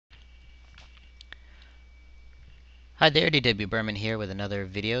Hi there, dwburman here with another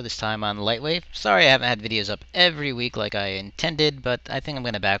video, this time on LightWave. Sorry I haven't had videos up every week like I intended, but I think I'm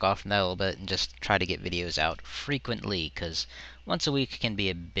going to back off from that a little bit and just try to get videos out frequently, because once a week can be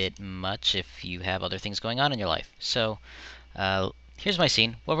a bit much if you have other things going on in your life. So, here's my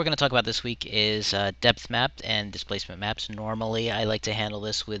scene. What we're going to talk about this week is depth map and displacement maps. Normally I like to handle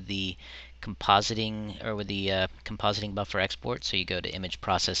this with the compositing, or with the compositing buffer export. So you go to image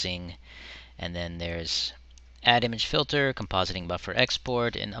processing, and then there's add image filter, compositing buffer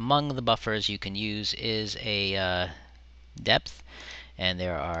export, and among the buffers you can use is a depth, and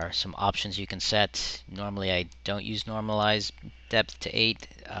there are some options you can set. Normally I don't use normalize depth to 8,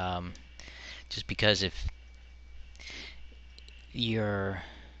 just because if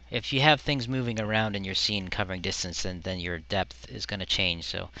you have things moving around in your scene covering distance, then your depth is going to change.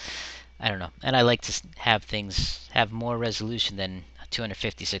 So I don't know, and I like to have things have more resolution than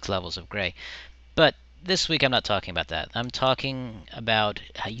 256 levels of gray. But this week I'm not talking about that. I'm talking about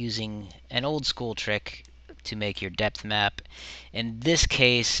using an old school trick to make your depth map. In this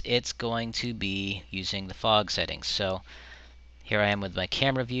case, it's going to be using the fog settings. So here I am with my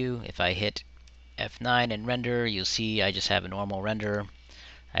camera view. If I hit F9 and render, you'll see I just have a normal render.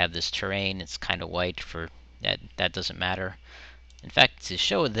 I have this terrain. It's kind of white. For that doesn't matter. In fact, to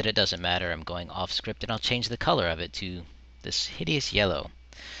show that it doesn't matter, I'm going off script, and I'll change the color of it to this hideous yellow.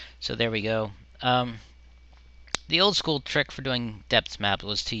 So there we go. The old school trick for doing depth map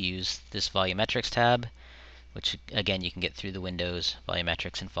was to use this volumetrics tab, which again you can get through the Windows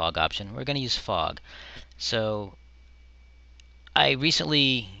volumetrics and fog option. We're going to use fog. So I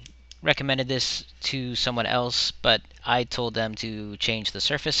recently recommended this to someone else, but I told them to change the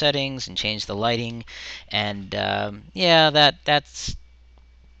surface settings and change the lighting, and yeah, that's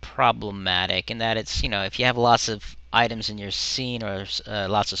problematic in that it's, if you have lots of items in your scene, or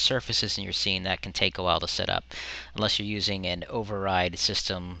lots of surfaces in your scene, that can take a while to set up, unless you're using an override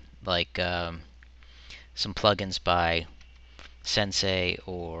system like some plugins by Sensei,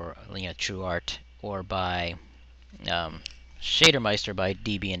 or TrueArt, or by shadermeister by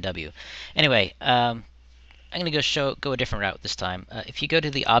DB&W. Anyway, I'm going to go a different route this time. If you go to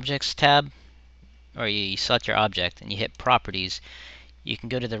the Objects tab, or you select your object and you hit Properties, you can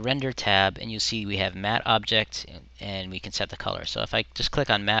go to the Render tab, and you'll see we have Matte Object, and we can set the color. So if I just click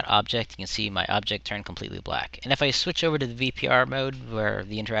on Matte Object, you can see my object turn completely black. And if I switch over to the VPR mode, where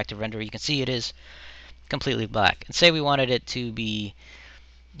the interactive render, you can see it is completely black. And say we wanted it to be,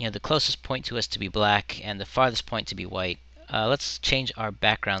 the closest point to us to be black and the farthest point to be white. Let's change our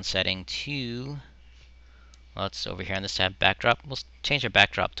background setting to, well, it's over here on this tab, backdrop. We'll change our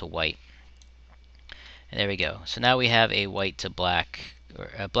backdrop to white. And there we go. So now we have a white to black,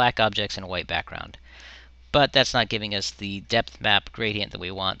 or black objects and a white background. But that's not giving us the depth map gradient that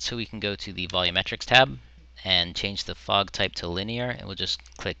we want, so we can go to the volumetrics tab and change the fog type to linear, and we'll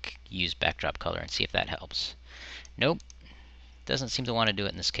just click use backdrop color and see if that helps. Nope, doesn't seem to want to do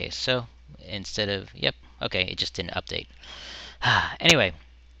it in this case. So instead of, yep, okay, it just didn't update. Anyway,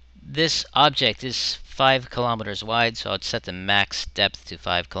 this object is 5 kilometers wide, so I'd set the max depth to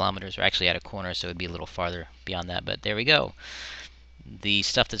 5 kilometers, or actually at a corner, so it would be a little farther beyond that, but there we go. The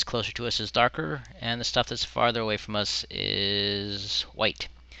stuff that's closer to us is darker, and the stuff that's farther away from us is white.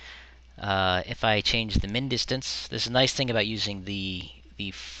 If I change the min distance, this is a nice thing about using the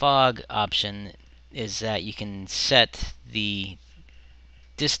fog option, is that you can set the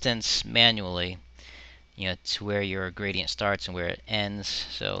distance manually, to where your gradient starts and where it ends.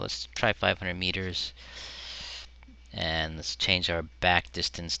 So let's try 500 meters, and let's change our back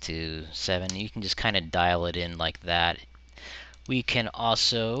distance to 7. You can just kind of dial it in like that. We can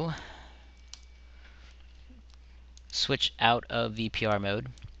also switch out of VPR mode,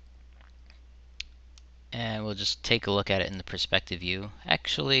 and we'll just take a look at it in the perspective view.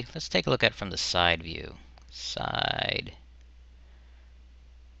 Actually, let's take a look at it from the side view. Side.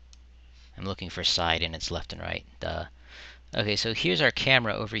 I'm looking for side, and it's left and right. Duh. Okay, so here's our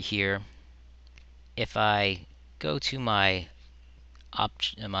camera over here. If I go to my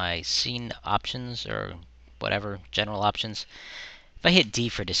scene options, or whatever, general options, if I hit D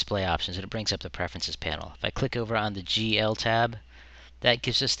for display options, it brings up the preferences panel. If I click over on the GL tab, that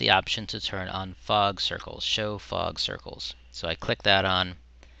gives us the option to turn on fog circles, show fog circles. So I click that on.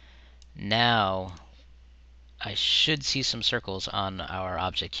 Now I should see some circles on our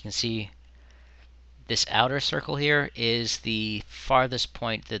object. You can see this outer circle here is the farthest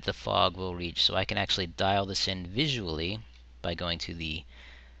point that the fog will reach. So I can actually dial this in visually by going to the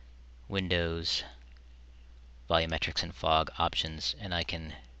Windows volumetrics and fog options, and I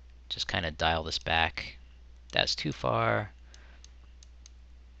can just kind of dial this back. That's too far.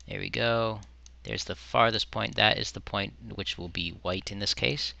 There we go. There's the farthest point. That is the point which will be white in this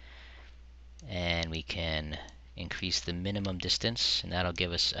case. And we can increase the minimum distance, and that'll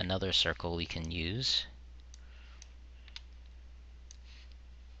give us another circle we can use.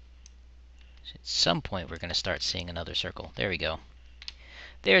 So at some point we're going to start seeing another circle. There we go.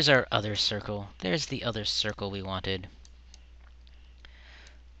 There's our other circle. There's the other circle we wanted.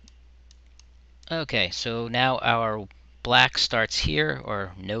 Okay, so now our black starts here,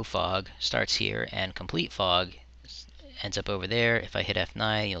 or no fog starts here, and complete fog ends up over there. If I hit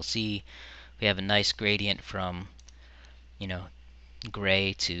F9, you'll see we have a nice gradient from,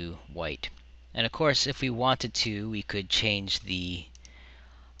 gray to white. And of course, if we wanted to, we could change the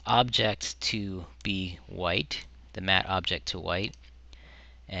object to be white, the matte object to white,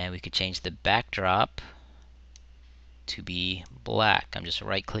 and we could change the backdrop to be black. I'm just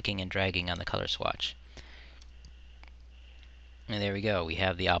right-clicking and dragging on the color swatch. And there we go, we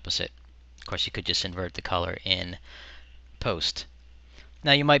have the opposite. Of course, you could just invert the color in post.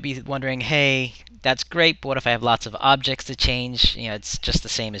 Now you might be wondering, hey, that's great, but what if I have lots of objects to change? It's just the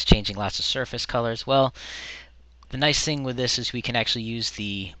same as changing lots of surface colors. Well, the nice thing with this is we can actually use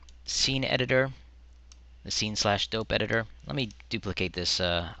the scene editor, the scene/dope editor. Let me duplicate this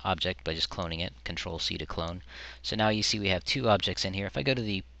object by just cloning it, Control-C to clone. So now you see we have two objects in here. If I go to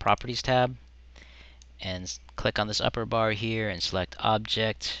the Properties tab and click on this upper bar here and select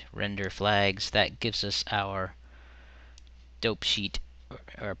Object, Render Flags, that gives us our dope sheet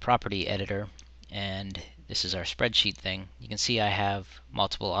or property editor, and this is our spreadsheet thing. You can see I have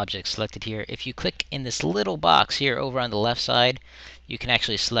multiple objects selected here. If you click in this little box here over on the left side, you can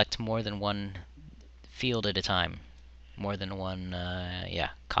actually select more than one field at a time, more than one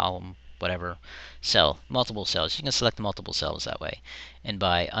column, whatever, cell, multiple cells. You can select multiple cells that way, and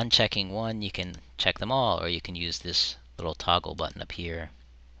by unchecking one you can check them all, or you can use this little toggle button up here.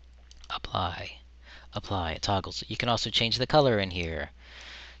 Apply, it toggles. You can also change the color in here.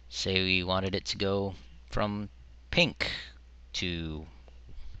 Say we wanted it to go from pink to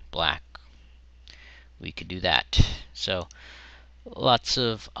black, we could do that. So lots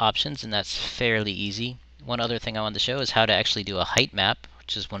of options, and that's fairly easy. One other thing I wanted to show is how to actually do a height map,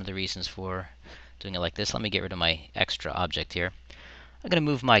 which is one of the reasons for doing it like this. Let me get rid of my extra object here. I'm going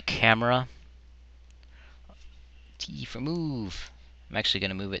to move my camera. T for move. I'm actually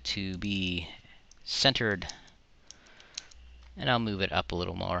going to move it to be centered, and I'll move it up a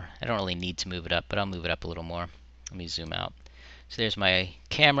little more. I don't really need to move it up, but I'll move it up a little more. Let me zoom out. So there's my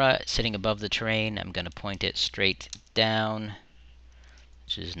camera sitting above the terrain. I'm going to point it straight down,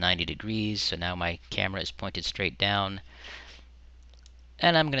 which is 90 degrees. So now my camera is pointed straight down.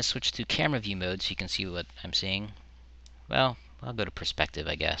 And I'm going to switch to camera view mode so you can see what I'm seeing. Well, I'll go to perspective,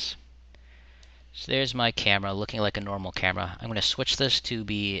 I guess. So there's my camera looking like a normal camera. I'm going to switch this to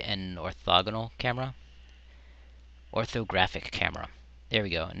be an orthogonal camera. Orthographic camera. There we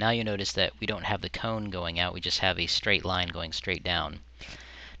go. Now you notice that we don't have the cone going out, we just have a straight line going straight down.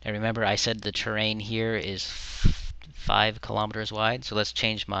 Now remember I said the terrain here is 5 kilometers wide, so let's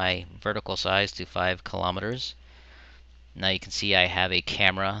change my vertical size to 5 kilometers. Now you can see I have a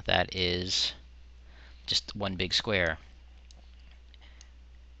camera that is just one big square.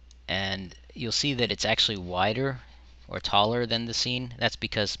 And you'll see that it's actually wider or taller than the scene. That's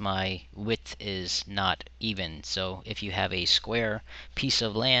because my width is not even. So if you have a square piece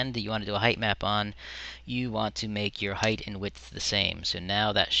of land that you want to do a height map on, you want to make your height and width the same. So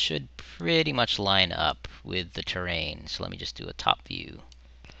now that should pretty much line up with the terrain. So let me just do a top view.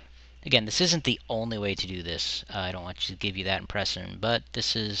 Again, this isn't the only way to do this. I don't want to give you that impression, but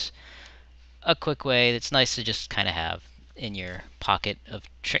this is a quick way that's nice to just kind of have in your pocket of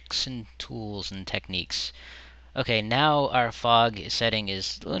tricks and tools and techniques. Okay, now our fog setting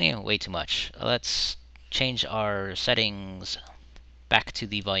is way too much. Let's change our settings back to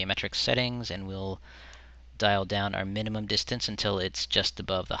the volumetric settings, and we'll dial down our minimum distance until it's just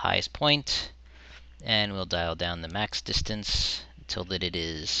above the highest point, and we'll dial down the max distance until that it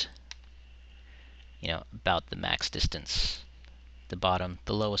is about the max distance, the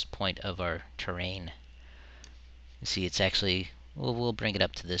lowest point of our terrain. You see it's actually, we'll bring it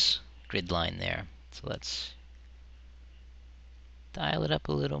up to this grid line there. So let's dial it up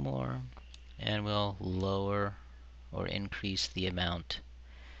a little more, and we'll lower or increase the amount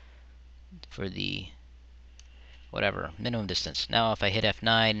for the minimum distance. Now if I hit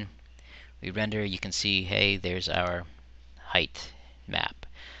F9, we render, you can see, hey, there's our height map.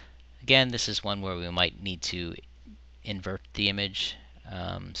 Again, this is one where we might need to invert the image.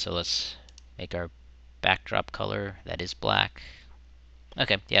 So let's make our backdrop color, that is black.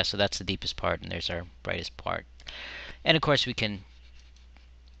 Okay, yeah, so that's the deepest part, and there's our brightest part. And of course we can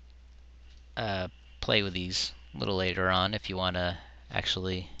play with these a little later on if you want to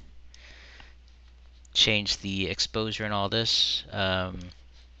actually change the exposure and all this.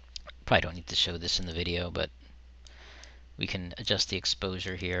 Probably don't need to show this in the video, but we can adjust the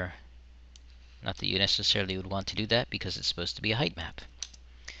exposure here. Not that you necessarily would want to do that because it's supposed to be a height map.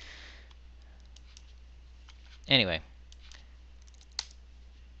 Anyway,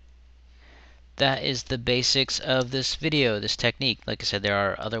 that is the basics of this video, this technique. Like I said, there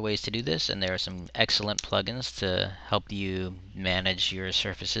are other ways to do this, and there are some excellent plugins to help you manage your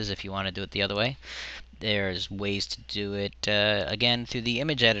surfaces if you want to do it the other way. There's ways to do it, again, through the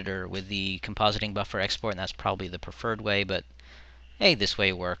image editor with the compositing buffer export, and that's probably the preferred way, but hey, this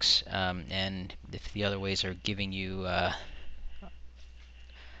way works. And if the other ways are giving you a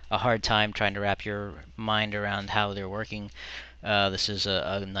hard time trying to wrap your mind around how they're working, this is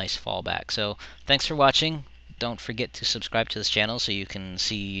a nice fallback. So thanks for watching. Don't forget to subscribe to this channel so you can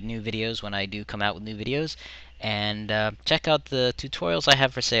see new videos when I do come out with new videos. And check out the tutorials I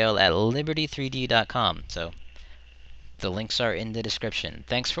have for sale at liberty3d.com. So the links are in the description.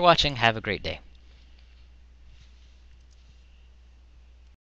 Thanks for watching. Have a great day.